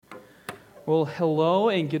Well, hello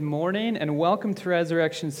and good morning, and welcome to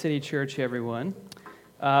Resurrection City Church, everyone.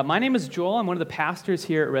 My name is Joel. I'm one of the pastors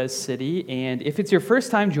here at Res City, and if it's your first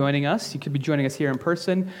time joining us, you could be joining us here in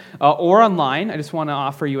person or online. I just want to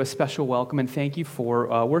offer you a special welcome and thank you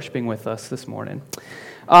for worshiping with us this morning.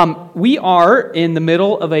 We are in the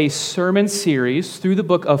middle of a sermon series through the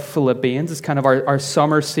book of Philippians. It's kind of our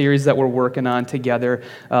summer series that we're working on together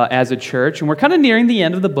as a church, and we're kind of nearing the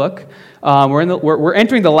end of the book. We're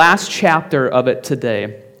entering the last chapter of it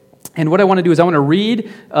today. And what I want to do is I want to read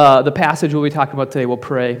the passage we'll be talking about today. We'll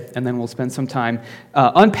pray, and then we'll spend some time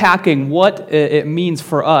unpacking what it means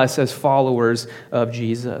for us as followers of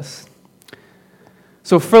Jesus.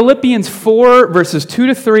 So Philippians 4, verses 2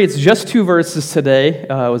 to 3, it's just 2 verses today. It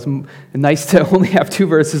was nice to only have 2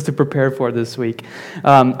 verses to prepare for this week.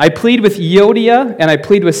 I plead with Euodia and I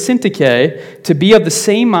plead with Syntyche to be of the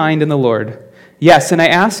same mind in the Lord. Yes, and I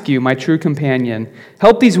ask you, my true companion,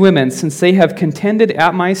 help these women, since they have contended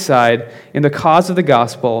at my side in the cause of the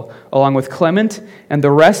gospel, along with Clement and the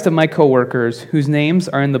rest of my co-workers, whose names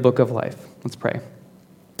are in the book of life. Let's pray.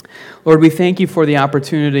 Lord, we thank you for the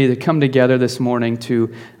opportunity to come together this morning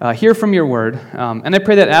to hear from your word. And I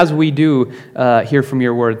pray that as we do hear from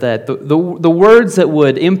your word, that the words that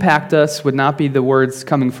would impact us would not be the words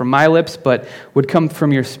coming from my lips, but would come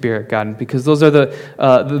from your Spirit, God, because those are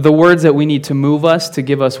the words that we need to move us, to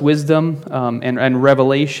give us wisdom and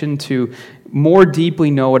revelation to more deeply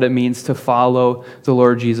know what it means to follow the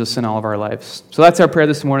Lord Jesus in all of our lives. So that's our prayer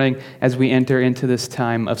this morning as we enter into this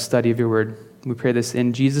time of study of your word. We pray this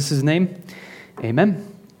in Jesus' name. Amen.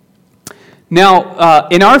 Now,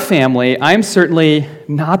 in our family, I'm certainly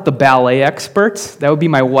not the ballet expert. That would be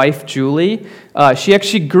my wife, Julie. She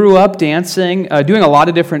actually grew up dancing, doing a lot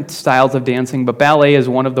of different styles of dancing, but ballet is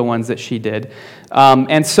one of the ones that she did.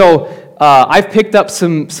 And so I've picked up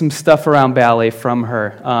some stuff around ballet from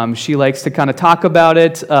her. She likes to kind of talk about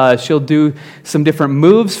it. She'll do some different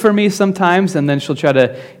moves for me sometimes, and then she'll try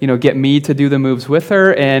to, get me to do the moves with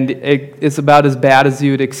her, and it's about as bad as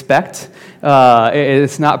you'd expect.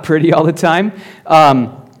 It's not pretty all the time.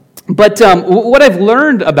 But what I've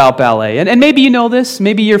learned about ballet, and maybe you know this,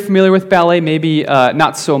 maybe you're familiar with ballet, maybe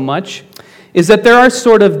not so much, is that there are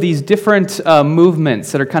sort of these different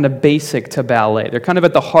movements that are kind of basic to ballet. They're kind of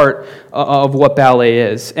at the heart of what ballet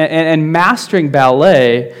is. And mastering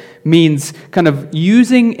ballet means kind of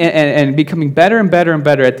using and becoming better and better and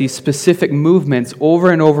better at these specific movements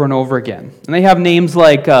over and over and over again. And they have names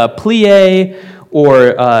like plie,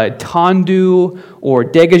 or tendu, or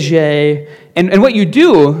dégagé. And what you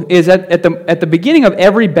do is at the beginning of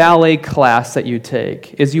every ballet class that you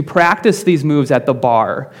take is you practice these moves at the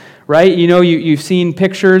bar, right? You've seen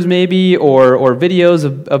pictures maybe or videos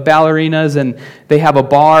of ballerinas, and they have a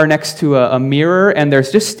bar next to a mirror, and they're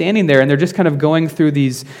just standing there, and they're just kind of going through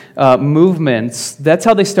these movements. That's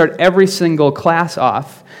how they start every single class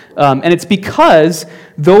off. And it's because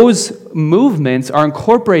those movements are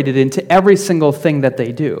incorporated into every single thing that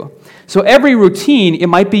they do. So every routine, it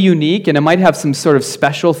might be unique and it might have some sort of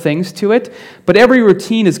special things to it, but every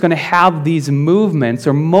routine is going to have these movements,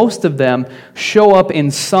 or most of them show up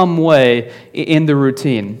in some way in the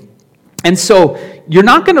routine. And so you're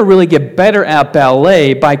not going to really get better at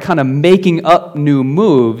ballet by kind of making up new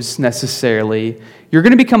moves necessarily. You're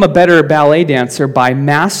going to become a better ballet dancer by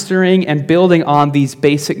mastering and building on these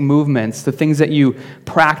basic movements, the things that you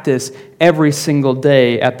practice every single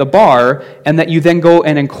day at the bar, and that you then go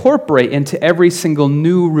and incorporate into every single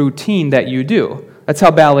new routine that you do. That's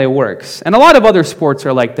how ballet works. And a lot of other sports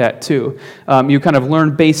are like that too. You kind of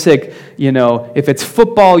learn basic, if it's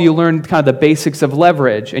football, you learn kind of the basics of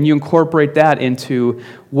leverage, and you incorporate that into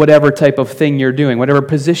whatever type of thing you're doing, whatever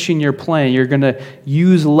position you're playing. You're going to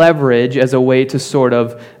use leverage as a way to sort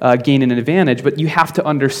of gain an advantage, but you have to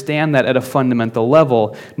understand that at a fundamental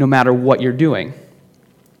level, no matter what you're doing.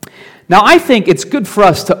 Now, I think it's good for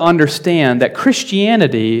us to understand that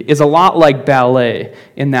Christianity is a lot like ballet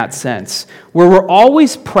in that sense, where we're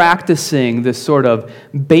always practicing this sort of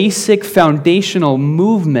basic foundational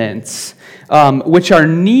movements which are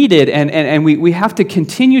needed and we have to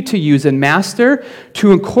continue to use and master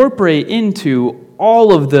to incorporate into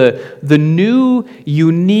all of the new,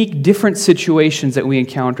 unique, different situations that we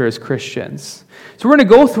encounter as Christians. So we're going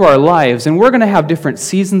to go through our lives, and we're going to have different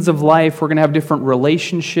seasons of life. We're going to have different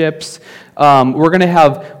relationships. We're going to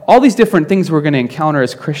have all these different things we're going to encounter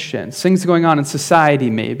as Christians, things going on in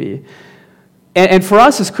society maybe. And for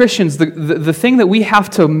us as Christians, the thing that we have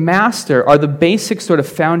to master are the basic sort of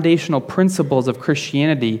foundational principles of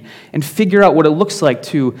Christianity and figure out what it looks like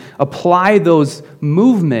to apply those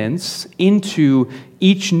movements into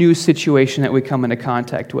each new situation that we come into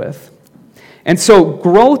contact with. And so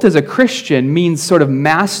growth as a Christian means sort of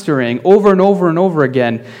mastering over and over and over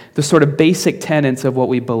again the sort of basic tenets of what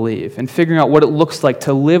we believe and figuring out what it looks like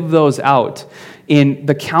to live those out in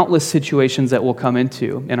the countless situations that we'll come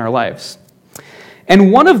into in our lives.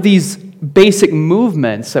 And one of these basic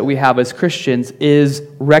movements that we have as Christians is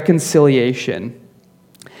reconciliation.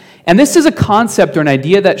 And this is a concept or an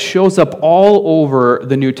idea that shows up all over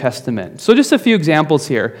the New Testament. So just a few examples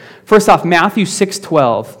here. First off, Matthew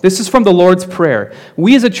 6:12. This is from the Lord's Prayer.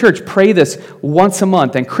 We as a church pray this once a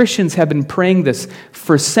month, and Christians have been praying this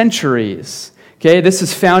for centuries. Okay, this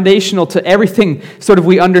is foundational to everything sort of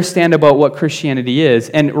we understand about what Christianity is.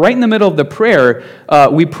 And right in the middle of the prayer,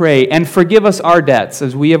 we pray, "And forgive us our debts,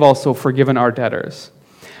 as we have also forgiven our debtors."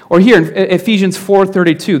 Or here in Ephesians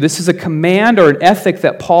 4:32, this is a command or an ethic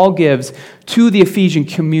that Paul gives to the Ephesian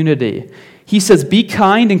community. He says, "Be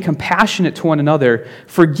kind and compassionate to one another,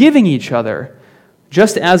 forgiving each other,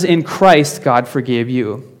 just as in Christ God forgave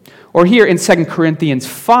you." Or here in 2 Corinthians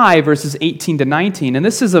 5, verses 18 to 19, and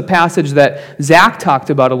this is a passage that Zach talked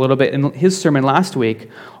about a little bit in his sermon last week.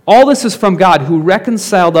 "All this is from God, who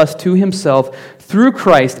reconciled us to himself through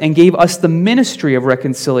Christ and gave us the ministry of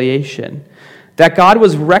reconciliation. That God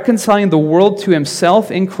was reconciling the world to himself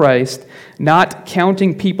in Christ, not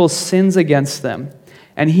counting people's sins against them.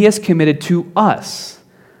 And he has committed to us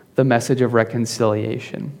the message of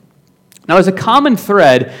reconciliation." Now, there's a common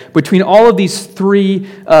thread between all of these three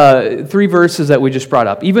verses that we just brought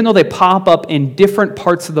up, even though they pop up in different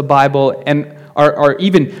parts of the Bible and are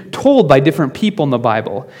even told by different people in the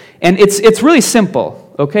Bible. And it's really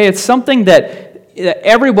simple, okay? It's something that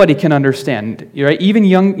everybody can understand, right? Even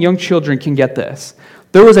young children can get this.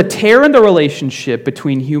 There was a tear in the relationship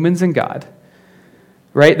between humans and God,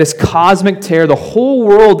 right? This cosmic tear, the whole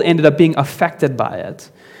world ended up being affected by it,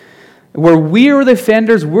 where we are the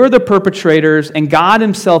offenders, we're the perpetrators, and God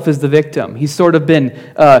himself is the victim. He's sort of been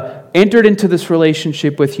entered into this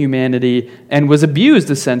relationship with humanity and was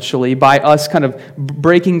abused, essentially, by us kind of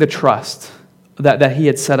breaking the trust that he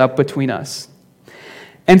had set up between us.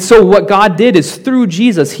 And so what God did is through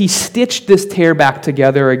Jesus, he stitched this tear back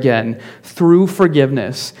together again through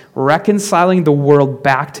forgiveness, reconciling the world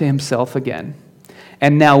back to himself again.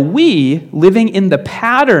 And now we, living in the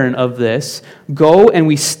pattern of this, go and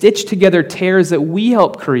we stitch together tears that we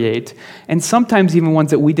help create, and sometimes even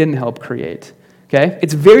ones that we didn't help create. Okay?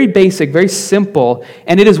 It's very basic, very simple,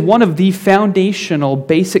 and it is one of the foundational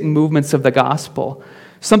basic movements of the gospel.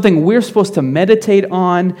 Something we're supposed to meditate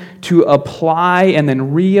on, to apply and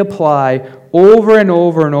then reapply over and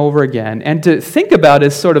over and over again, and to think about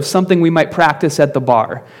as sort of something we might practice at the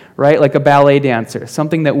bar, right? Like a ballet dancer,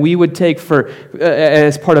 something that we would take for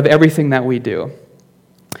as part of everything that we do.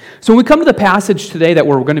 So when we come to the passage today that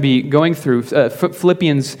we're going to be going through,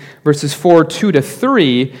 Philippians verses 4:2 to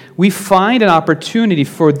 3, we find an opportunity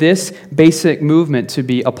for this basic movement to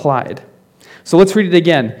be applied. So let's read it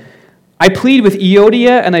again. "I plead with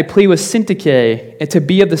Euodia and I plead with Syntyche to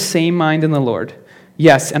be of the same mind in the Lord.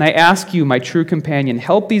 Yes, and I ask you, my true companion,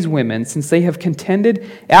 help these women, since they have contended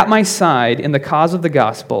at my side in the cause of the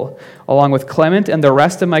gospel, along with Clement and the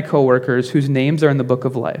rest of my co-workers whose names are in the book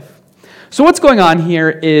of life." So what's going on here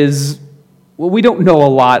is, well, we don't know a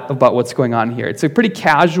lot about what's going on here. It's a pretty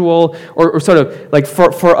casual, or sort of like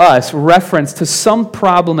for us, reference to some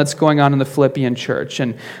problem that's going on in the Philippian church.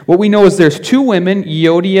 And what we know is there's two women,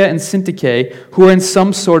 Euodia and Syntyche, who are in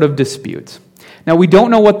some sort of dispute. Now, we don't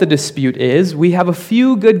know what the dispute is. We have a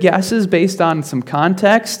few good guesses based on some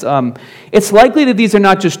context. It's likely that these are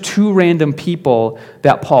not just two random people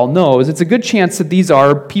that Paul knows. It's a good chance that these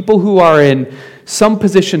are people who are in some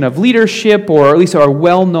position of leadership, or at least are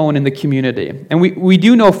well known in the community. And we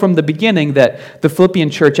do know from the beginning that the Philippian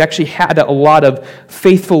church actually had a lot of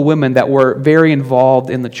faithful women that were very involved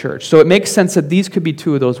in the church. So it makes sense that these could be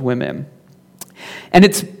two of those women. And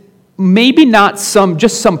it's maybe not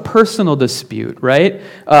just some personal dispute, right?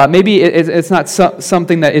 Maybe it's not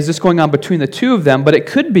something that is just going on between the two of them, but it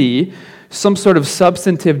could be some sort of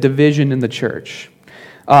substantive division in the church.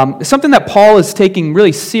 Something that Paul is taking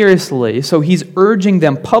really seriously, so he's urging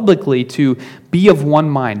them publicly to be of one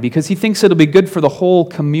mind, because he thinks it'll be good for the whole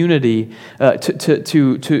community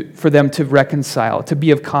for them to reconcile, to be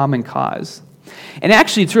of common cause. And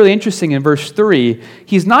actually, it's really interesting in verse 3,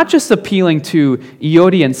 he's not just appealing to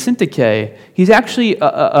Euodia and Syntyche, he's actually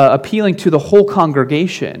appealing to the whole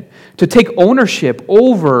congregation to take ownership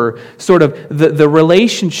over sort of the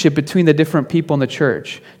relationship between the different people in the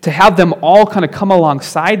church, to have them all kind of come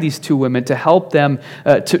alongside these two women to help them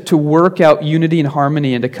to work out unity and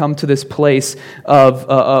harmony and to come to this place of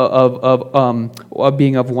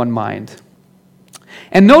being of one mind.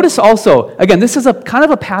 And notice also, again, this is a kind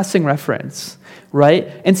of a passing reference,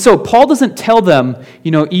 right? And so Paul doesn't tell them,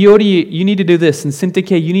 Euodia, you need to do this, and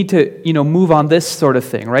Syntyche, you need to, move on this sort of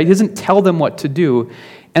thing, right? He doesn't tell them what to do.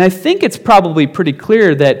 And I think it's probably pretty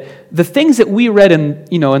clear that the things that we read in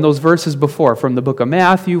those verses before, from the book of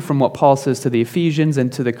Matthew, from what Paul says to the Ephesians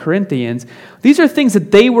and to the Corinthians, these are things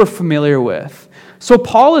that they were familiar with. So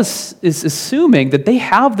Paul is assuming that they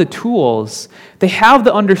have the tools, they have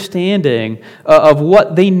the understanding of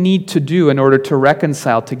what they need to do in order to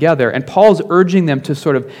reconcile together. And Paul's urging them to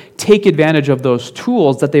sort of take advantage of those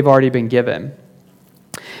tools that they've already been given.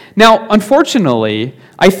 Now, unfortunately,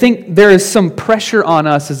 I think there is some pressure on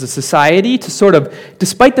us as a society to sort of,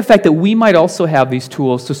 despite the fact that we might also have these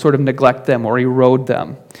tools, to sort of neglect them or erode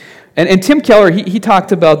them. And Tim Keller, he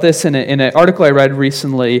talked about this in an article I read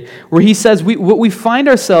recently, where he says what we find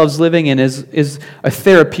ourselves living in is a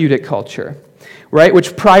therapeutic culture, right?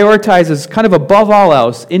 Which prioritizes kind of above all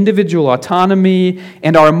else individual autonomy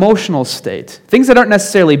and our emotional state. Things that aren't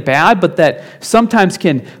necessarily bad, but that sometimes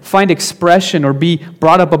can find expression or be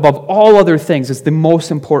brought up above all other things as the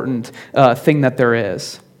most important thing that there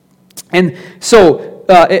is. And so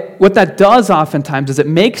what that does oftentimes is it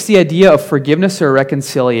makes the idea of forgiveness or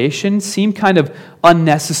reconciliation seem kind of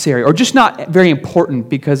unnecessary or just not very important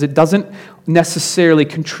because it doesn't necessarily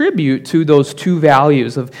contribute to those two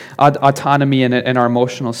values of autonomy and our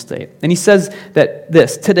emotional state. And he says that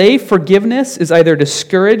today forgiveness is either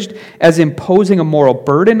discouraged as imposing a moral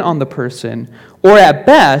burden on the person, or at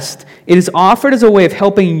best, it is offered as a way of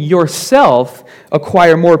helping yourself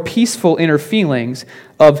acquire more peaceful inner feelings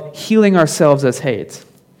of healing ourselves as hate.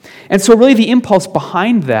 And so really the impulse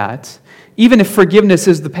behind that, even if forgiveness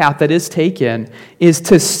is the path that is taken, is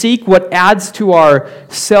to seek what adds to our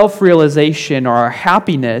self-realization or our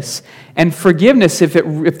happiness. And forgiveness, if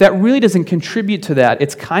that really doesn't contribute to that,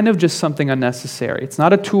 it's kind of just something unnecessary. It's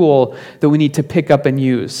not a tool that we need to pick up and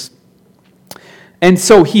use. And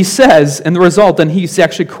so he says, and the result, and he's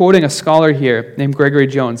actually quoting a scholar here named Gregory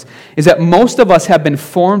Jones, is that most of us have been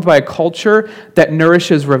formed by a culture that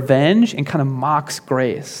nourishes revenge and kind of mocks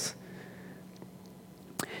grace.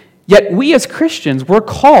 Yet we as Christians, we're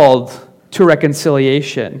called to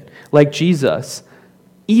reconciliation like Jesus,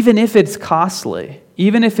 even if it's costly,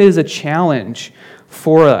 even if it is a challenge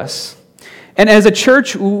for us. And as a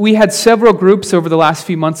church, we had several groups over the last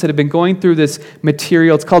few months that have been going through this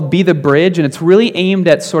material. It's called Be the Bridge, and it's really aimed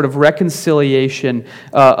at sort of reconciliation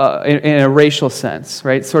in a racial sense,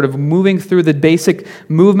 right? Sort of moving through the basic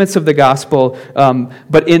movements of the gospel,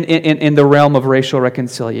 but in the realm of racial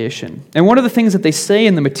reconciliation. And one of the things that they say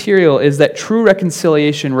in the material is that true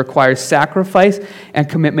reconciliation requires sacrifice and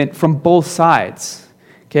commitment from both sides.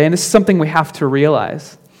 Okay, and this is something we have to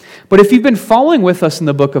realize. But if you've been following with us in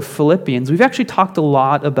the book of Philippians, we've actually talked a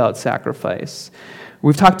lot about sacrifice.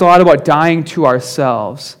 We've talked a lot about dying to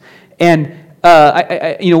ourselves. And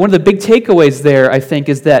one of the big takeaways there, I think,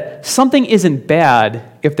 is that something isn't bad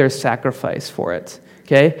if there's sacrifice for it.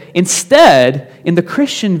 Okay? Instead, in the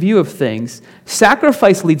Christian view of things,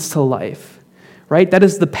 sacrifice leads to life. Right? That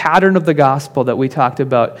is the pattern of the gospel that we talked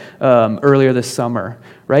about earlier this summer.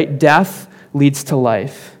 Right? Death leads to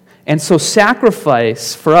life. And so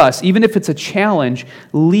sacrifice for us, even if it's a challenge,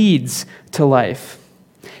 leads to life.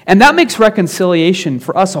 And that makes reconciliation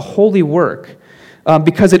for us a holy work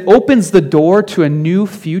because it opens the door to a new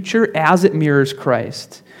future as it mirrors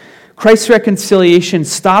Christ. Christ's reconciliation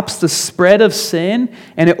stops the spread of sin,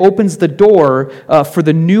 and it opens the door for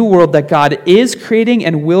the new world that God is creating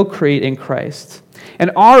and will create in Christ.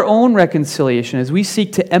 And our own reconciliation, as we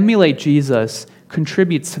seek to emulate Jesus,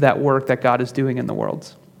 contributes to that work that God is doing in the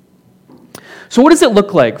world. So what does it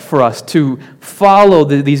look like for us to follow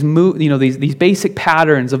these basic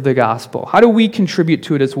patterns of the gospel? How do we contribute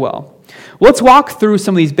to it as well? Let's walk through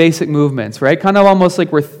some of these basic movements, right? Kind of almost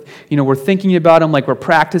like we're thinking about them, like we're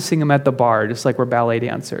practicing them at the bar, just like we're ballet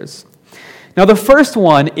dancers. Now, the first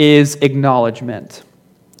one is acknowledgement.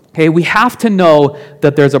 Okay, we have to know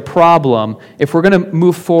that there's a problem if we're going to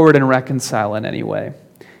move forward and reconcile in any way.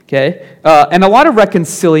 Okay? And a lot of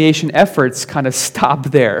reconciliation efforts kind of stop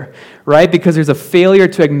there, right? Because there's a failure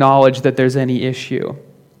to acknowledge that there's any issue.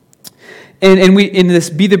 And we in this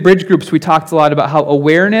Be the Bridge groups, we talked a lot about how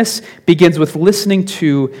awareness begins with listening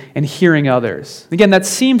to and hearing others. Again, that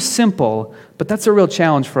seems simple, but that's a real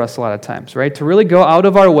challenge for us a lot of times, right? To really go out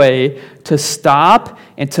of our way to stop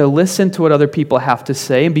and to listen to what other people have to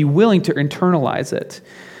say and be willing to internalize it.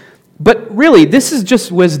 But really, this is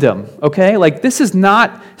just wisdom, okay? Like, this is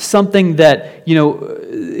not something that,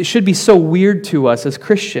 it should be so weird to us as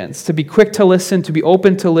Christians, to be quick to listen, to be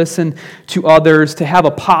open to listen to others, to have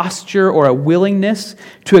a posture or a willingness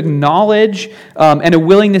to acknowledge and a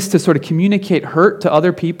willingness to sort of communicate hurt to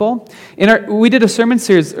other people. We did a sermon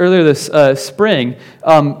series earlier this spring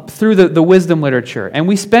through the wisdom literature, and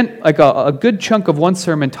we spent like a good chunk of one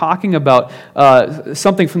sermon talking about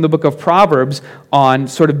something from the book of Proverbs on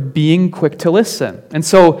sort of being quick to listen. And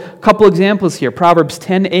so a couple examples here. Proverbs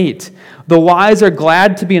 10:8. The wise are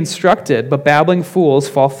glad to be instructed, but babbling fools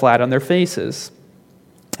fall flat on their faces.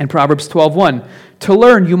 And Proverbs 12:1. To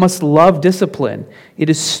learn, you must love discipline. It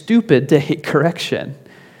is stupid to hate correction.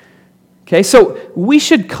 Okay, so we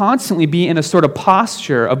should constantly be in a sort of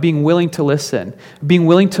posture of being willing to listen, being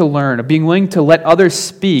willing to learn, of being willing to let others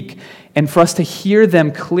speak, and for us to hear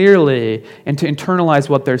them clearly and to internalize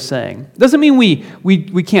what they're saying. Doesn't mean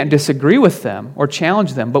we can't disagree with them or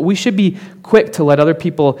challenge them, but we should be quick to let other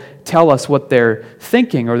people tell us what they're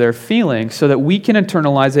thinking or they're feeling so that we can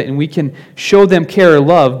internalize it and we can show them care or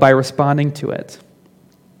love by responding to it.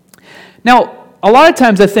 Now, a lot of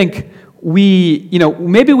times I think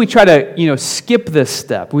maybe we try to, skip this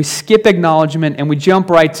step. We skip acknowledgement and we jump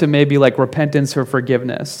right to maybe like repentance or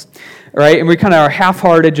forgiveness, right? And we kind of are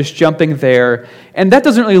half-hearted, just jumping there. And that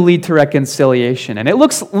doesn't really lead to reconciliation. And it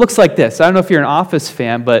looks like this. I don't know if you're an Office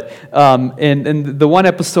fan, but in the one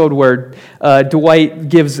episode where Dwight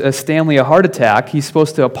gives Stanley a heart attack, he's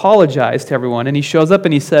supposed to apologize to everyone. And he shows up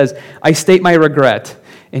and he says, "I state my regret."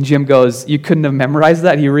 And Jim goes, "You couldn't have memorized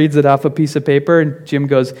that?" He reads it off a piece of paper, and Jim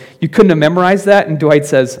goes, "You couldn't have memorized that?" And Dwight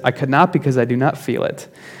says, "I could not because I do not feel it."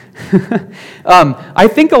 I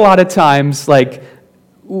think a lot of times,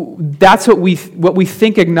 that's what we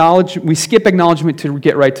think we skip acknowledgement to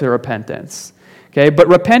get right to repentance. Okay, but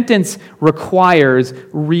repentance requires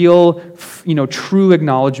real, true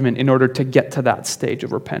acknowledgement in order to get to that stage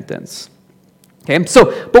of repentance. Okay,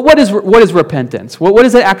 but what is repentance? What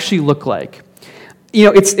does it actually look like?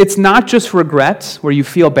 It's not just regret where you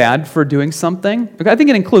feel bad for doing something. I think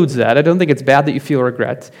it includes that. I don't think it's bad that you feel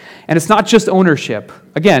regret. And it's not just ownership.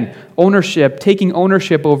 Again, taking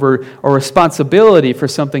ownership over a responsibility for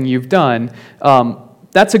something you've done,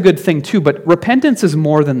 that's a good thing too. But repentance is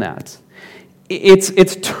more than that.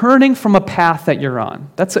 It's turning from a path that you're on.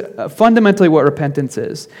 That's fundamentally what repentance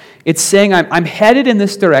is. It's saying, I'm headed in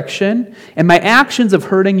this direction, and my actions of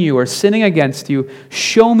hurting you or sinning against you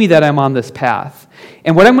show me that I'm on this path.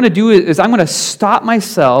 And what I'm going to do is I'm going to stop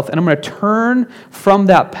myself, and I'm going to turn from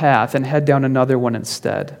that path and head down another one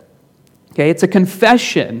instead. Okay, it's a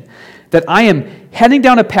confession that I am heading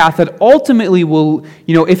down a path that ultimately will,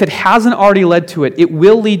 if it hasn't already led to it, it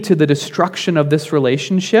will lead to the destruction of this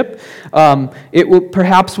relationship. It will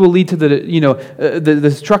perhaps lead to the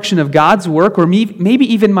destruction of God's work, or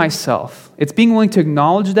maybe even myself. It's being willing to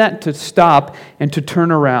acknowledge that, to stop, and to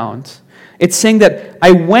turn around. It's saying that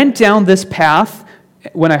I went down this path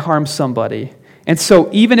when I harmed somebody. And so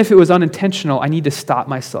even if it was unintentional, I need to stop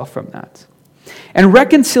myself from that. And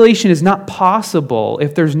reconciliation is not possible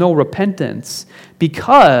if there's no repentance,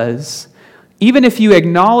 because even if you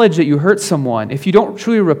acknowledge that you hurt someone, if you don't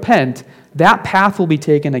truly repent, that path will be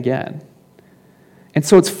taken again. And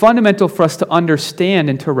so it's fundamental for us to understand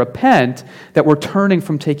and to repent that we're turning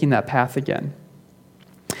from taking that path again.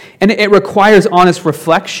 And it requires honest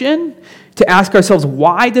reflection to ask ourselves,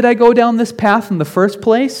 why did I go down this path in the first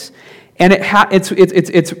place? And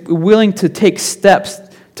it's willing to take steps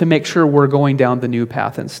to make sure we're going down the new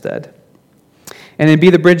path instead. And in Be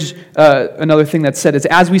the Bridge, another thing that's said is,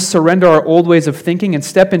 as we surrender our old ways of thinking and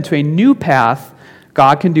step into a new path,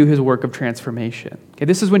 God can do his work of transformation. Okay,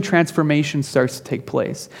 this is when transformation starts to take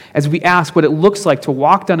place. As we ask what it looks like to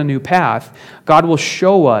walk down a new path, God will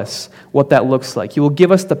show us what that looks like. He will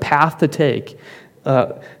give us the path to take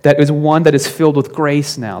that is one that is filled with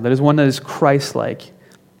grace now, that is one that is Christ-like.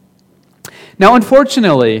 Now,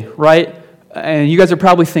 unfortunately, right, and you guys are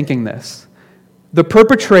probably thinking this, the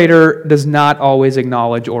perpetrator does not always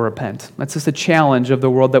acknowledge or repent. That's just a challenge of the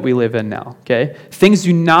world that we live in now, okay? Things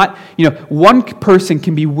do not, one person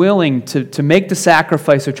can be willing to make the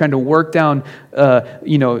sacrifice of trying to work down,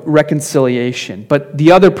 reconciliation, but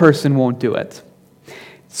the other person won't do it.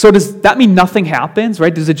 So does that mean nothing happens,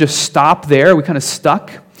 right? Does it just stop there? Are we kind of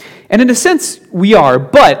stuck? And in a sense, we are,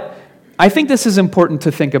 but I think this is important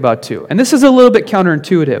to think about too. And this is a little bit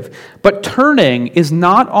counterintuitive, but turning is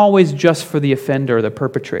not always just for the offender or the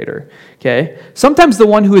perpetrator, okay? Sometimes the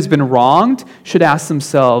one who has been wronged should ask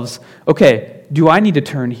themselves, okay, do I need to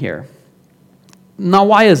turn here? Now,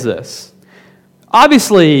 why is this?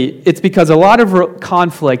 Obviously, it's because a lot of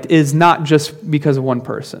conflict is not just because of one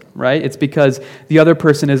person, right? It's because the other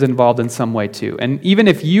person is involved in some way too. And even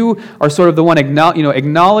if you are sort of the one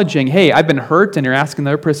acknowledging, hey, I've been hurt, and you're asking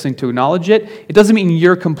the other person to acknowledge it, it doesn't mean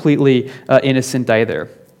you're completely innocent either,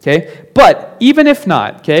 okay? But even if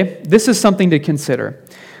not, okay, this is something to consider.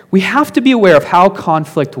 We have to be aware of how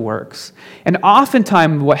conflict works. And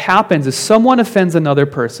oftentimes what happens is someone offends another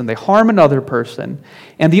person, they harm another person,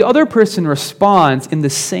 and the other person responds in the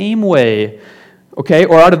same way, okay,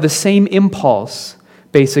 or out of the same impulse,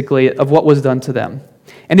 basically, of what was done to them.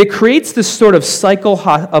 And it creates this sort of cycle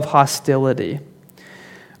of hostility.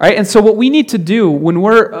 All right, and so what we need to do when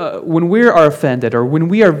we are offended or when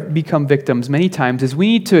we are become victims many times is we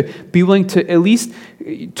need to be willing to at least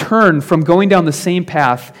turn from going down the same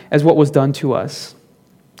path as what was done to us.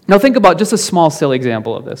 Now think about just a small, silly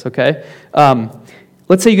example of this, okay?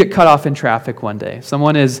 Let's say you get cut off in traffic one day.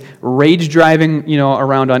 Someone is rage driving,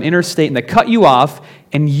 around on interstate, and they cut you off,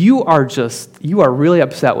 and you are really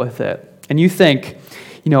upset with it. And you think,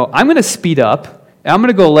 I'm going to speed up, and I'm going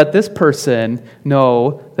to go let this person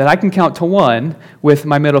know that I can count to 1 with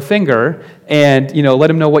my middle finger and, let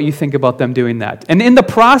them know what you think about them doing that. And in the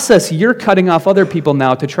process, you're cutting off other people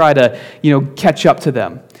now to try to, catch up to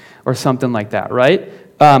them or something like that, right?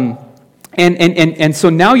 And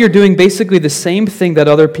so now you're doing basically the same thing that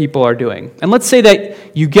other people are doing. And let's say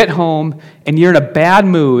that you get home and you're in a bad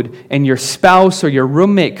mood and your spouse or your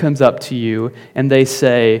roommate comes up to you and they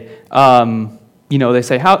say,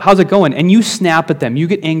 how's it going? And you snap at them. You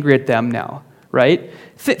get angry at them now, right?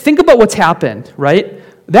 Think about what's happened, right?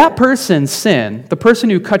 That person's sin, the person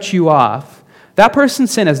who cut you off, that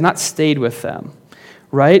person's sin has not stayed with them,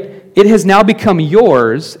 right? It has now become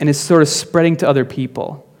yours and is sort of spreading to other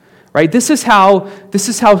people, right? This is how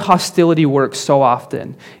hostility works so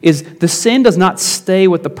often, is the sin does not stay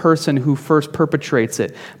with the person who first perpetrates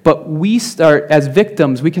it, but we start, as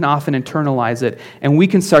victims, we can often internalize it, and we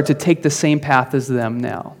can start to take the same path as them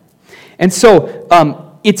now. And so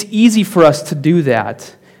it's easy for us to do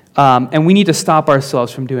that, and we need to stop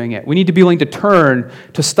ourselves from doing it. We need to be willing to turn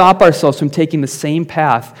to stop ourselves from taking the same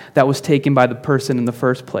path that was taken by the person in the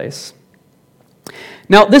first place.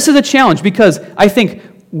 Now, this is a challenge because I think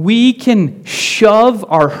we can shove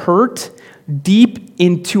our hurt deep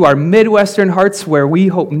into our Midwestern hearts where we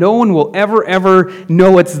hope no one will ever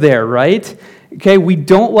know it's there, right? Okay, we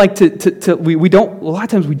don't like a lot of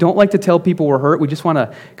times we don't like to tell people we're hurt. We just want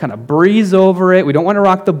to kind of breeze over it. We don't want to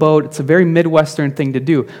rock the boat. It's a very Midwestern thing to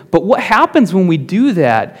do. But what happens when we do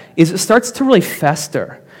that is it starts to really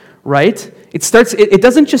fester, right? It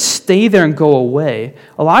doesn't just stay there and go away.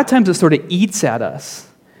 A lot of times it sort of eats at us.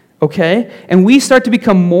 Okay? And we start to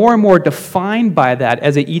become more and more defined by that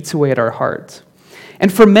as it eats away at our hearts.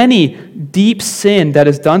 And for many, deep sin that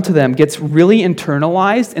is done to them gets really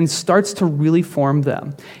internalized and starts to really form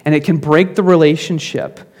them. And it can break the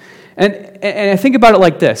relationship. And I think about it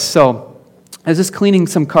like this. So I was just cleaning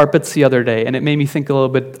some carpets the other day, and it made me think a little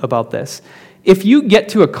bit about this. If you get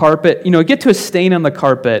to a carpet, get to a stain on the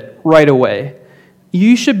carpet right away,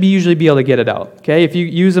 you should usually be able to get it out, okay? If you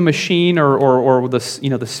use a machine or the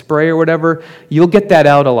spray or whatever, you'll get that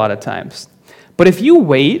out a lot of times. But if you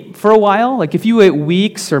wait for a while, like if you wait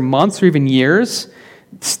weeks or months or even years,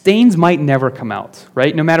 stains might never come out,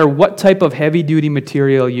 right? No matter what type of heavy-duty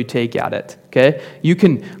material you take at it, okay? You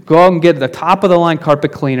can go out and get the top-of-the-line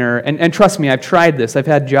carpet cleaner, and trust me, I've tried this. I've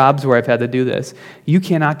had jobs where I've had to do this. You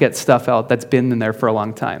cannot get stuff out that's been in there for a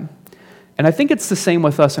long time. And I think it's the same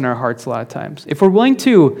with us in our hearts a lot of times. If we're willing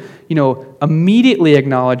to, immediately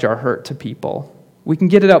acknowledge our hurt to people, we can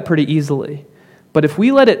get it out pretty easily. But if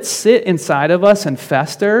we let it sit inside of us and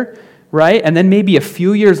fester, right, and then maybe a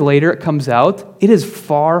few years later it comes out, it is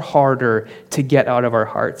far harder to get out of our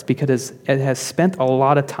hearts because it has spent a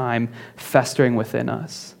lot of time festering within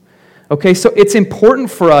us. Okay, so it's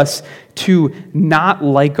important for us to not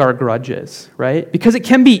like our grudges, right? Because it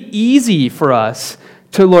can be easy for us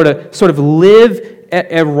to sort of live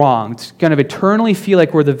at wrong, to kind of eternally feel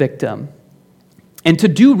like we're the victim, and to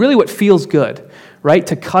do really what feels good, right?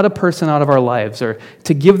 To cut a person out of our lives, or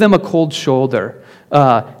to give them a cold shoulder,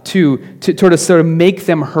 to sort of make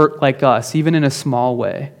them hurt like us, even in a small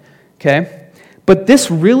way, okay? But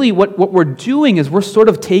this really, what we're doing is we're sort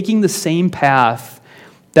of taking the same path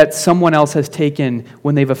that someone else has taken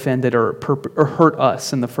when they've offended or hurt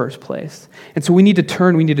us in the first place. And so we need to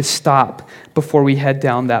turn, we need to stop before we head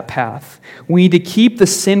down that path. We need to keep the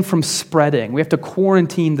sin from spreading. We have to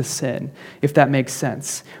quarantine the sin, if that makes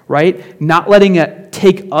sense, right? Not letting it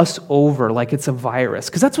take us over like it's a virus,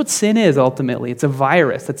 because that's what sin is ultimately. It's a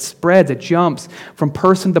virus that spreads, it jumps from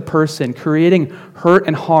person to person, creating hurt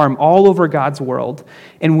and harm all over God's world.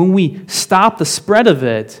 And when we stop the spread of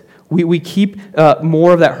it, we keep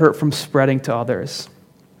more of that hurt from spreading to others.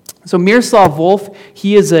 So Miroslav Volf,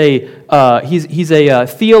 he's a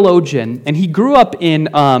theologian, and he grew up in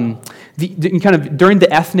kind of during the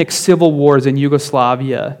ethnic civil wars in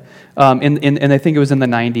Yugoslavia, and I think it was in the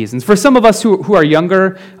 90s. And for some of us who are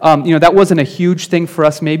younger, that wasn't a huge thing for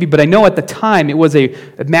us maybe, but I know at the time it was a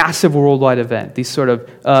massive worldwide event. These sort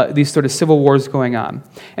of civil wars going on,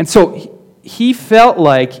 and so he felt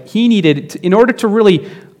like he needed in order to really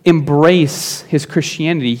embrace his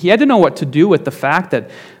Christianity, he had to know what to do with the fact that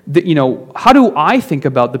how do I think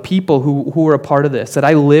about the people who were a part of this, that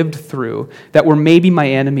I lived through, that were maybe my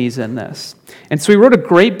enemies in this? And so he wrote a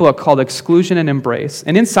great book called Exclusion and Embrace.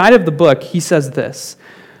 And inside of the book, he says this: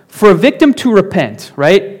 for a victim to repent,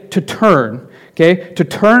 right, to turn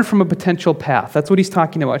from a potential path. That's what he's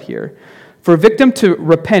talking about here. For a victim to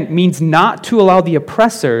repent means not to allow the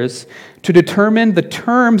oppressors to determine the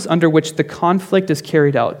terms under which the conflict is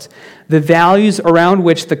carried out, the values around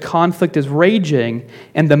which the conflict is raging,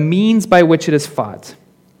 and the means by which it is fought.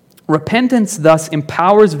 Repentance thus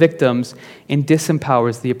empowers victims and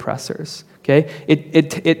disempowers the oppressors. Okay?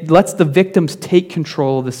 It lets the victims take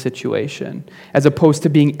control of the situation as opposed to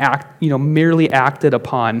being merely acted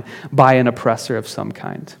upon by an oppressor of some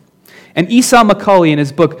kind. And Esau McCaulley, in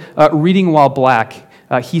his book, Reading While Black,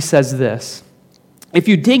 he says this: if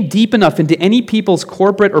you dig deep enough into any people's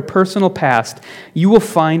corporate or personal past, you will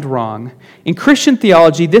find wrong. In Christian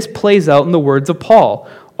theology, this plays out in the words of Paul: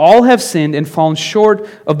 all have sinned and fallen short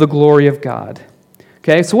of the glory of God.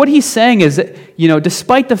 Okay, so what he's saying is that,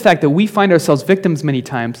 despite the fact that we find ourselves victims many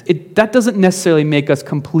times, that doesn't necessarily make us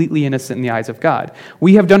completely innocent in the eyes of God.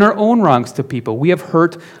 We have done our own wrongs to people. We have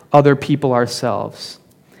hurt other people ourselves.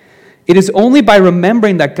 It is only by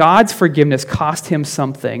remembering that God's forgiveness cost him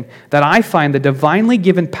something that I find the divinely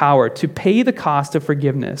given power to pay the cost of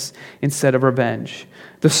forgiveness instead of revenge.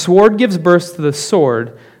 The sword gives birth to the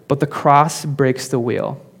sword, but the cross breaks the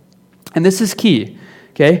wheel. And this is key,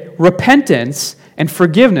 okay? Repentance and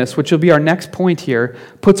forgiveness, which will be our next point here,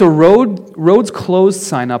 puts a roads closed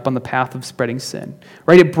sign up on the path of spreading sin,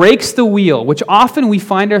 right? It breaks the wheel, which often we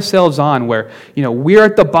find ourselves on where, we're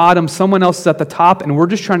at the bottom, someone else is at the top, and we're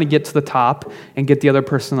just trying to get to the top and get the other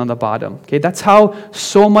person on the bottom, okay? That's how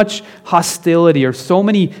so much hostility or so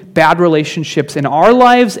many bad relationships in our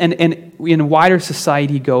lives and in wider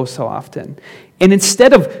society go so often. And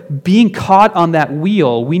instead of being caught on that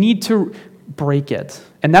wheel, we need to break it.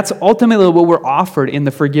 And that's ultimately what we're offered in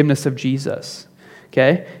the forgiveness of Jesus.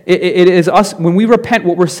 Okay? It is us, when we repent,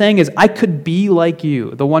 what we're saying is, I could be like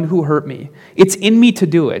you, the one who hurt me. It's in me to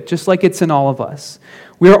do it, just like it's in all of us.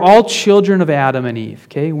 We are all children of Adam and Eve.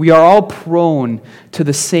 Okay? We are all prone to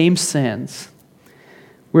the same sins.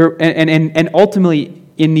 And ultimately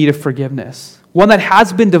in need of forgiveness. One that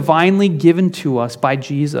has been divinely given to us by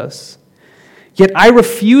Jesus. Yet I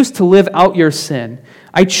refuse to live out your sin.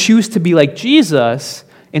 I choose to be like Jesus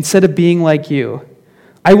instead of being like you.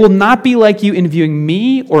 I will not be like you in viewing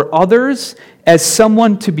me or others as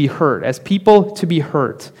someone to be hurt, as people to be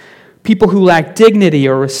hurt, people who lack dignity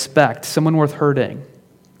or respect, someone worth hurting.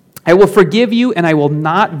 I will forgive you, and I will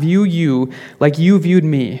not view you like you viewed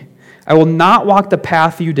me. I will not walk the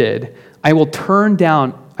path you did. I will turn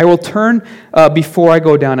before I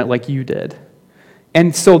go down it like you did.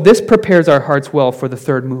 And so this prepares our hearts well for the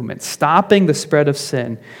third movement. Stopping the spread of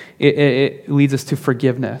sin, it leads us to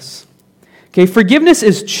forgiveness. Okay, forgiveness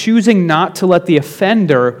is choosing not to let the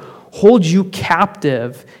offender hold you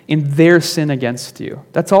captive in their sin against you.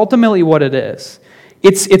 That's ultimately what it is.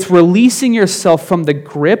 It's releasing yourself from the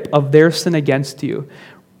grip of their sin against you,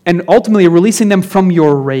 and ultimately releasing them from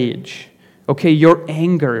your rage, okay, your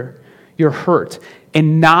anger, your hurt,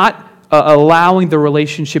 and not allowing the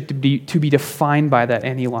relationship to be defined by that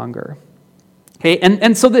any longer. Okay,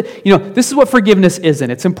 and so this is what forgiveness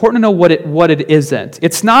isn't. It's important to know what it isn't.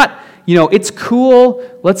 It's not, it's cool,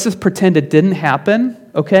 let's just pretend it didn't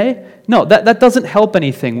happen, okay? No, that doesn't help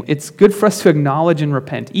anything. It's good for us to acknowledge and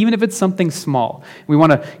repent, even if it's something small. We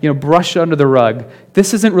want to, brush it under the rug.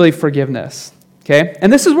 This isn't really forgiveness, okay?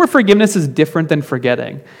 And this is where forgiveness is different than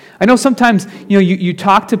forgetting. I know sometimes, you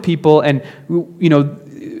talk to people and,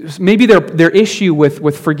 maybe their issue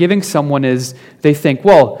with forgiving someone is they think,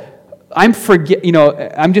 well,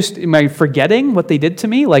 am I forgetting what they did to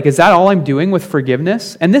me? Like, is that all I'm doing with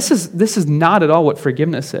forgiveness? And this is not at all what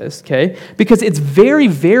forgiveness is, okay? Because it's very,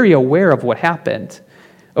 very aware of what happened,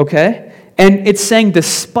 okay? And it's saying,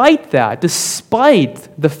 despite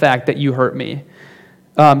the fact that you hurt me,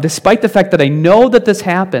 despite the fact that I know that this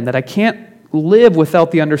happened, that I can't live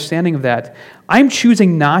without the understanding of that, I'm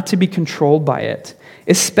choosing not to be controlled by it,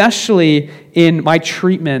 especially in my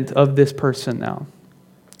treatment of this person now,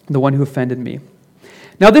 the one who offended me.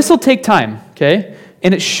 Now, this will take time, okay?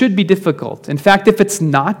 And it should be difficult. In fact, if it's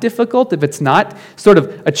not difficult, if it's not sort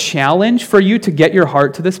of a challenge for you to get your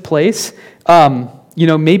heart to this place,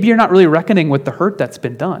 maybe you're not really reckoning with the hurt that's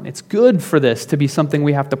been done. It's good for this to be something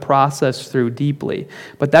we have to process through deeply.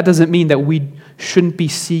 But that doesn't mean that we shouldn't be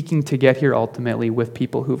seeking to get here ultimately with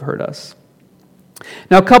people who've hurt us.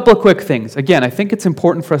 Now, a couple of quick things. Again, I think it's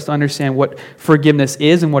important for us to understand what forgiveness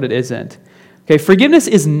is and what it isn't. Okay, forgiveness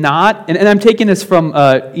is not, and I'm taking this from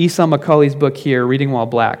Esau McCaulley's book here, Reading While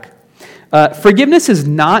Black. Forgiveness is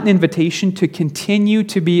not an invitation to continue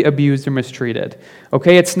to be abused or mistreated.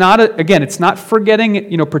 Okay, it's not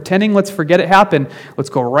forgetting, pretending let's forget it happened.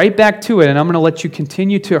 Let's go right back to it, and I'm going to let you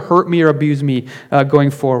continue to hurt me or abuse me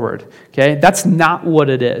going forward. Okay, that's not what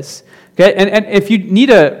it is. Okay, and if you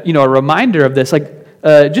need a reminder of this,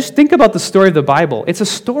 just think about the story of the Bible. It's a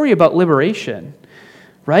story about liberation,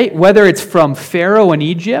 right? Whether it's from Pharaoh in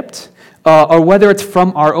Egypt, or whether it's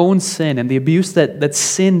from our own sin and the abuse that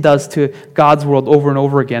sin does to God's world over and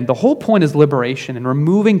over again. The whole point is liberation and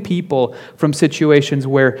removing people from situations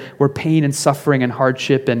where pain and suffering and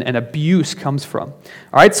hardship and abuse comes from.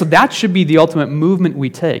 All right, so that should be the ultimate movement we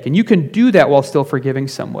take. And you can do that while still forgiving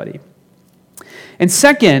somebody. And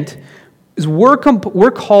second, is we're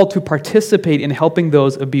called to participate in helping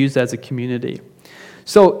those abused as a community.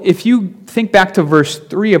 So if you think back to verse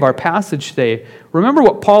 3 of our passage today, remember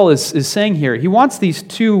what Paul is saying here. He wants these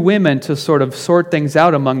two women to sort of sort things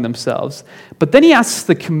out among themselves. But then he asks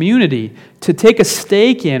the community to take a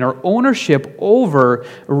stake in or ownership over,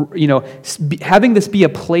 having this be a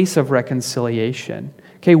place of reconciliation.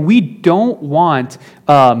 Okay, we don't want,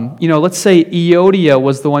 let's say Euodia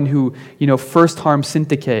was the one who, first harmed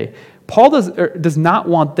Syntyche. Paul does not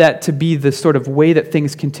want that to be the sort of way that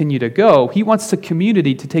things continue to go. He wants the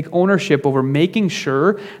community to take ownership over making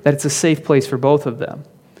sure that it's a safe place for both of them.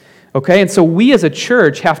 Okay, and so we as a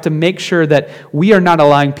church have to make sure that we are not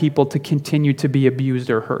allowing people to continue to be abused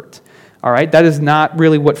or hurt. All right, that is not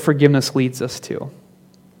really what forgiveness leads us to.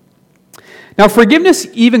 Now, forgiveness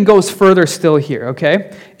even goes further still here,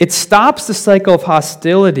 okay? It stops the cycle of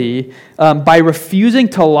hostility by refusing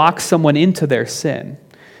to lock someone into their sin.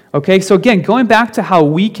 Okay, so again, going back to how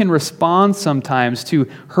we can respond sometimes to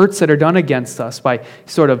hurts that are done against us by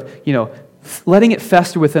sort of, letting it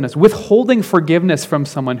fester within us, withholding forgiveness from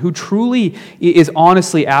someone who truly is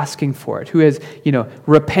honestly asking for it, who has,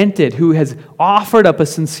 repented, who has offered up a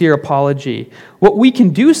sincere apology. What we can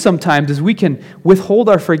do sometimes is we can withhold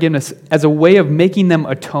our forgiveness as a way of making them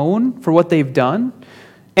atone for what they've done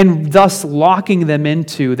and thus locking them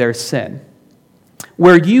into their sin,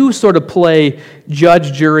 where you sort of play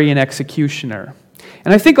judge, jury, and executioner.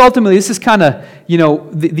 And I think ultimately this is kind of,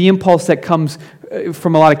 the impulse that comes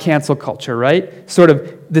from a lot of cancel culture, right?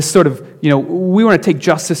 We want to take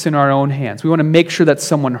justice in our own hands. We want to make sure that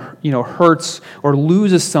someone, hurts or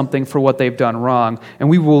loses something for what they've done wrong, and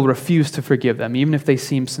we will refuse to forgive them, even if they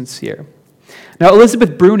seem sincere. Now,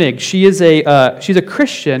 Elizabeth Bruenig, she's a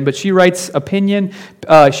Christian, but she writes opinion.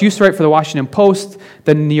 She used to write for the Washington Post,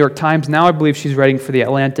 the New York Times. Now I believe she's writing for the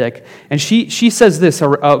Atlantic. And she says this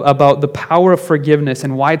about the power of forgiveness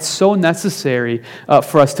and why it's so necessary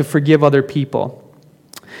for us to forgive other people.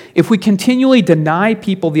 If we continually deny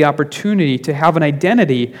people the opportunity to have an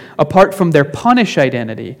identity apart from their punished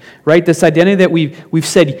identity, right? This identity that we've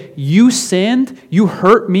said, you sinned, you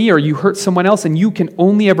hurt me, or you hurt someone else, and you can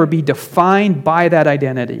only ever be defined by that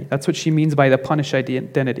identity. That's what she means by the punished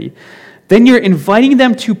identity. Then you're inviting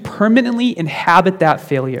them to permanently inhabit that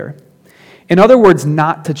failure. In other words,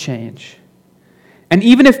 not to change. And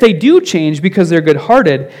even if they do change because they're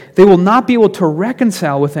good-hearted, they will not be able to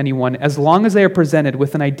reconcile with anyone as long as they are presented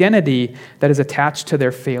with an identity that is attached to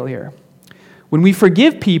their failure. When we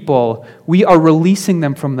forgive people, we are releasing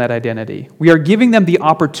them from that identity. We are giving them the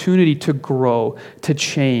opportunity to grow, to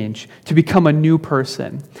change, to become a new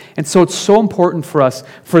person. And so it's so important for us,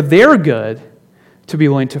 for their good, to be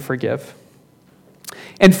willing to forgive.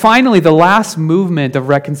 And finally, the last movement of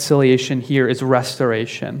reconciliation here is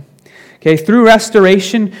restoration. Okay, through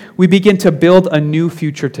restoration, we begin to build a new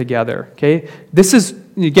future together. Okay, this is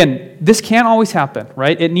again, this can't always happen,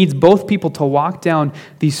 right? It needs both people to walk down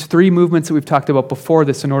these three movements that we've talked about before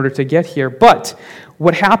this in order to get here. But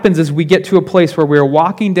what happens is we get to a place where we're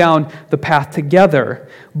walking down the path together,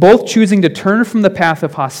 both choosing to turn from the path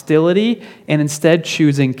of hostility and instead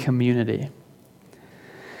choosing community.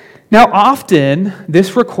 Now, often,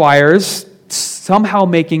 this requires somehow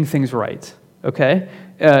making things right, okay?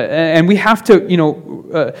 And we have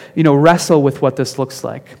to, wrestle with what this looks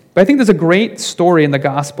like. But I think there's a great story in the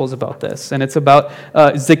Gospels about this, and it's about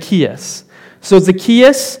Zacchaeus. So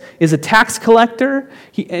Zacchaeus is a tax collector.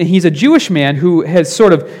 He's a Jewish man who has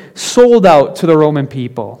sort of sold out to the Roman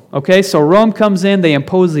people. Okay, so Rome comes in, they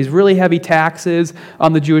impose these really heavy taxes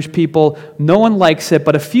on the Jewish people. No one likes it,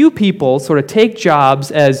 but a few people sort of take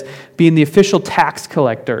jobs as being the official tax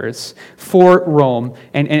collectors for Rome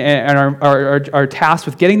and are tasked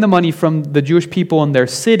with getting the money from the Jewish people in their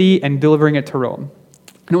city and delivering it to Rome.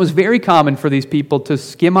 And it was very common for these people to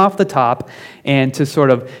skim off the top and to sort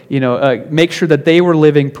of, make sure that they were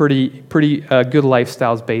living pretty good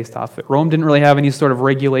lifestyles based off it. Rome didn't really have any sort of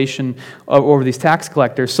regulation over these tax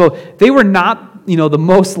collectors, so they were not, the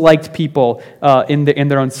most liked people in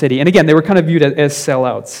their own city. And again, they were kind of viewed as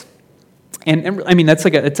sellouts. And I mean, it's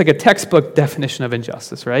like a textbook definition of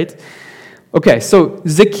injustice, right? Okay, so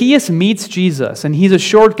Zacchaeus meets Jesus, and he's a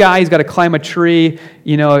short guy. He's got to climb a tree.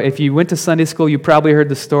 If you went to Sunday school, you probably heard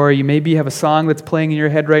the story. You maybe have a song that's playing in your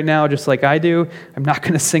head right now, just like I do. I'm not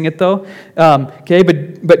going to sing it, though.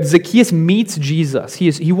 But Zacchaeus meets Jesus.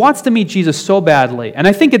 He wants to meet Jesus so badly. And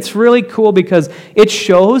I think it's really cool because it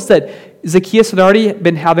shows that Zacchaeus had already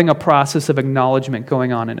been having a process of acknowledgement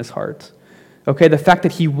going on in his heart. Okay, the fact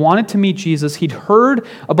that he wanted to meet Jesus, he'd heard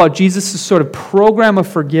about Jesus' sort of program of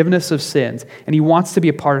forgiveness of sins, and he wants to be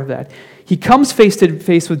a part of that. He comes face to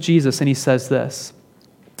face with Jesus, and he says this.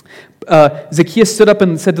 Zacchaeus stood up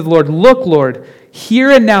and said to the Lord, "Look, Lord,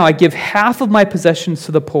 here and now I give half of my possessions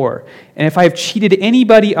to the poor, and if I have cheated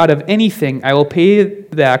anybody out of anything, I will pay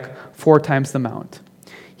back 4 times the amount."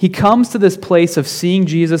 He comes to this place of seeing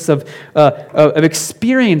Jesus, of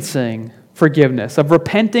experiencing forgiveness, of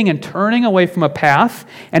repenting and turning away from a path.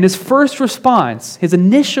 And his first response, his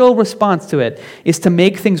initial response to it, is to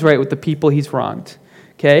make things right with the people he's wronged.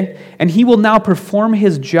 Okay? And he will now perform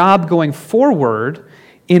his job going forward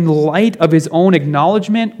in light of his own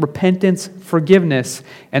acknowledgement, repentance, forgiveness,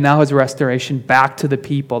 and now his restoration back to the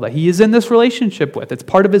people that he is in this relationship with. It's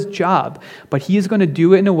part of his job. But he is going to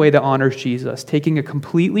do it in a way that honors Jesus, taking a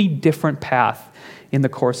completely different path in the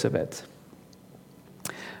course of it.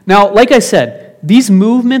 Now, like I said, these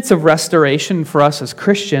movements of restoration for us as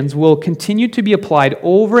Christians will continue to be applied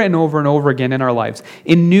over and over and over again in our lives,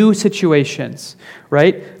 in new situations,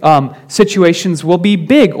 right? Situations will be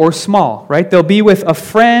big or small, right? They'll be with a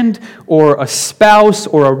friend or a spouse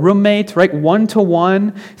or a roommate, right?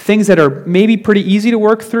 One-to-one, things that are maybe pretty easy to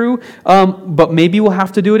work through, but maybe we'll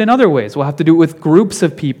have to do it in other ways. We'll have to do it with groups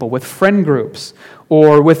of people, with friend groups,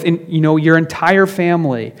 or with your entire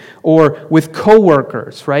family, or with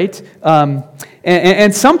coworkers, right?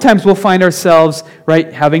 And sometimes we'll find ourselves,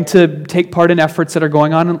 right, having to take part in efforts that are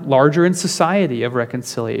going on larger in society of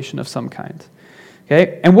reconciliation of some kind.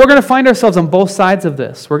 Okay? And we're going to find ourselves on both sides of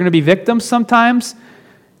this. We're going to be victims sometimes,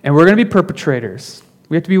 and we're going to be perpetrators.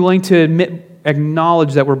 We have to be willing to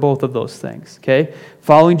acknowledge that we're both of those things. Okay?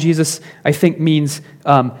 Following Jesus, I think, means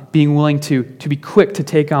being willing to be quick to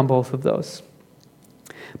take on both of those.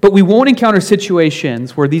 But we won't encounter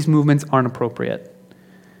situations where these movements aren't appropriate.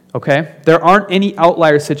 Okay? There aren't any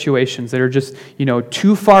outlier situations that are just,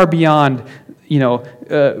 too far beyond,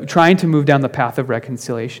 trying to move down the path of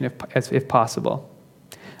reconciliation if possible.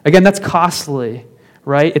 Again, that's costly,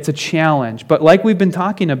 right? It's a challenge. But like we've been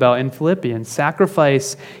talking about in Philippians,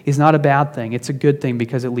 sacrifice is not a bad thing. It's a good thing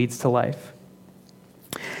because it leads to life.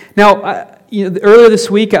 Now, earlier this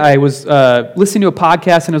week, I was listening to a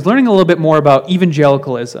podcast and I was learning a little bit more about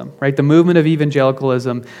evangelicalism, right? The movement of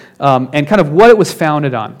evangelicalism, and kind of what it was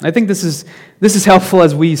founded on. I think this is helpful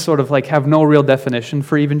as we sort of have no real definition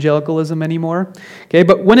for evangelicalism anymore. Okay,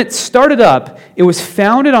 but when it started up, it was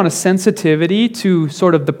founded on a sensitivity to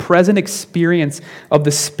sort of the present experience of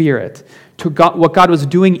the Spirit, to God, what God was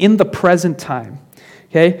doing in the present time.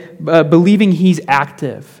 Okay, believing He's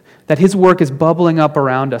active, that His work is bubbling up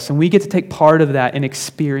around us, and we get to take part of that and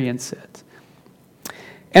experience it.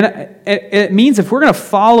 And it means if we're going to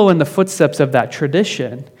follow in the footsteps of that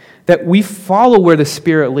tradition, that we follow where the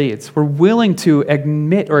Spirit leads. We're willing to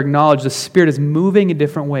admit or acknowledge the Spirit is moving in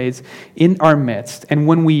different ways in our midst. And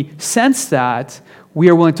when we sense that, we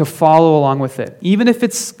are willing to follow along with it, even if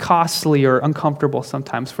it's costly or uncomfortable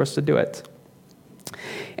sometimes for us to do it.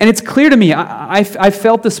 And it's clear to me, I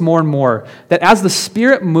felt this more and more, that as the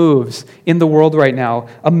Spirit moves in the world right now,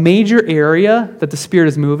 a major area that the Spirit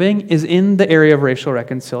is moving is in the area of racial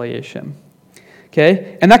reconciliation.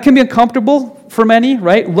 Okay? And that can be uncomfortable for many,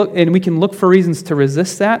 right? And we can look for reasons to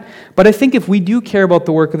resist that. But I think if we do care about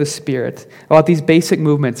the work of the Spirit, about these basic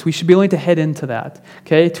movements, we should be willing to head into that,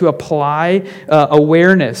 okay? To apply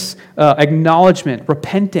awareness, acknowledgement,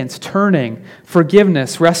 repentance, turning,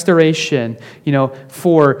 forgiveness, restoration,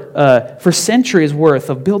 for centuries worth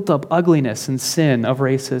of built up ugliness and sin of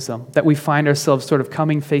racism that we find ourselves sort of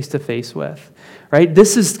coming face to face with. Right?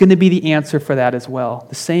 This is going to be the answer for that as well.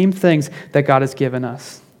 The same things that God has given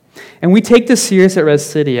us. And we take this serious at Res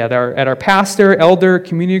City, at our pastor, elder,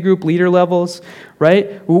 community group, leader levels,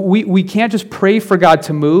 right? We can't just pray for God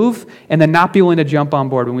to move and then not be willing to jump on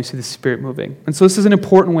board when we see the Spirit moving. And so this is an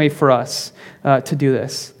important way for us to do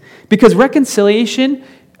this. Because reconciliation,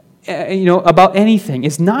 about anything,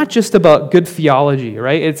 it's not just about good theology,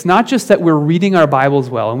 right? It's not just that we're reading our Bibles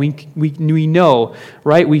well and we know,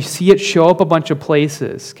 right? We see it show up a bunch of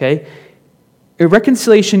places, okay?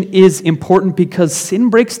 Reconciliation is important because sin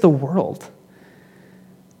breaks the world,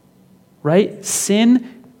 right?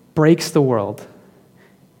 Sin breaks the world,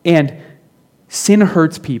 and sin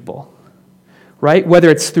hurts people, right? Whether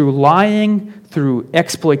it's through lying, through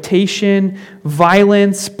exploitation,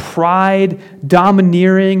 violence, pride,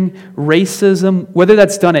 domineering, racism, whether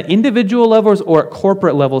that's done at individual levels or at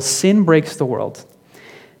corporate levels, sin breaks the world.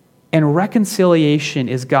 And reconciliation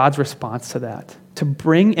is God's response to that, to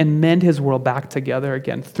bring and mend his world back together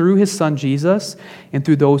again through his son Jesus and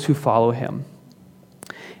through those who follow him.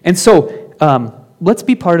 And so let's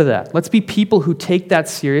be part of that. Let's be people who take that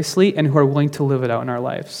seriously and who are willing to live it out in our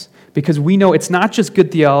lives. Because we know it's not just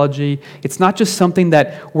good theology, it's not just something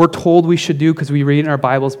that we're told we should do because we read in our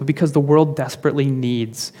Bibles, but because the world desperately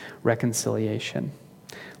needs reconciliation.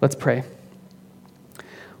 Let's pray.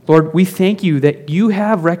 Lord, we thank you that you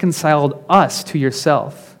have reconciled us to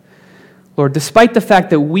yourself. Lord, despite the fact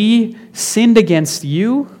that we sinned against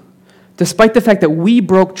you, despite the fact that we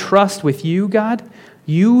broke trust with you, God,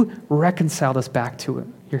 you reconciled us back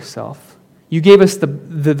to yourself. You gave us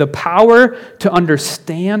the power to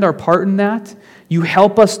understand our part in that. You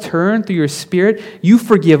help us turn through your Spirit. You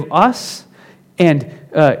forgive us, and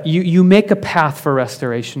you make a path for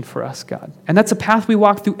restoration for us, God. And that's a path we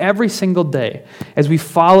walk through every single day as we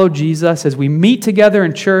follow Jesus, as we meet together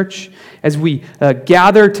in church, as we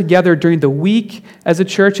gather together during the week as a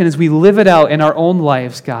church, and as we live it out in our own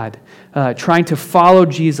lives, God, trying to follow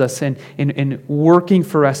Jesus and working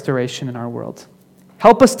for restoration in our world.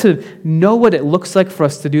 Help us to know what it looks like for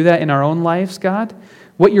us to do that in our own lives, God,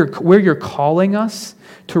 where you're calling us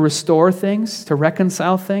to restore things, to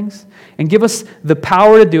reconcile things, and give us the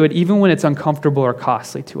power to do it even when it's uncomfortable or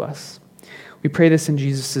costly to us. We pray this in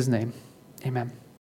Jesus' name. Amen.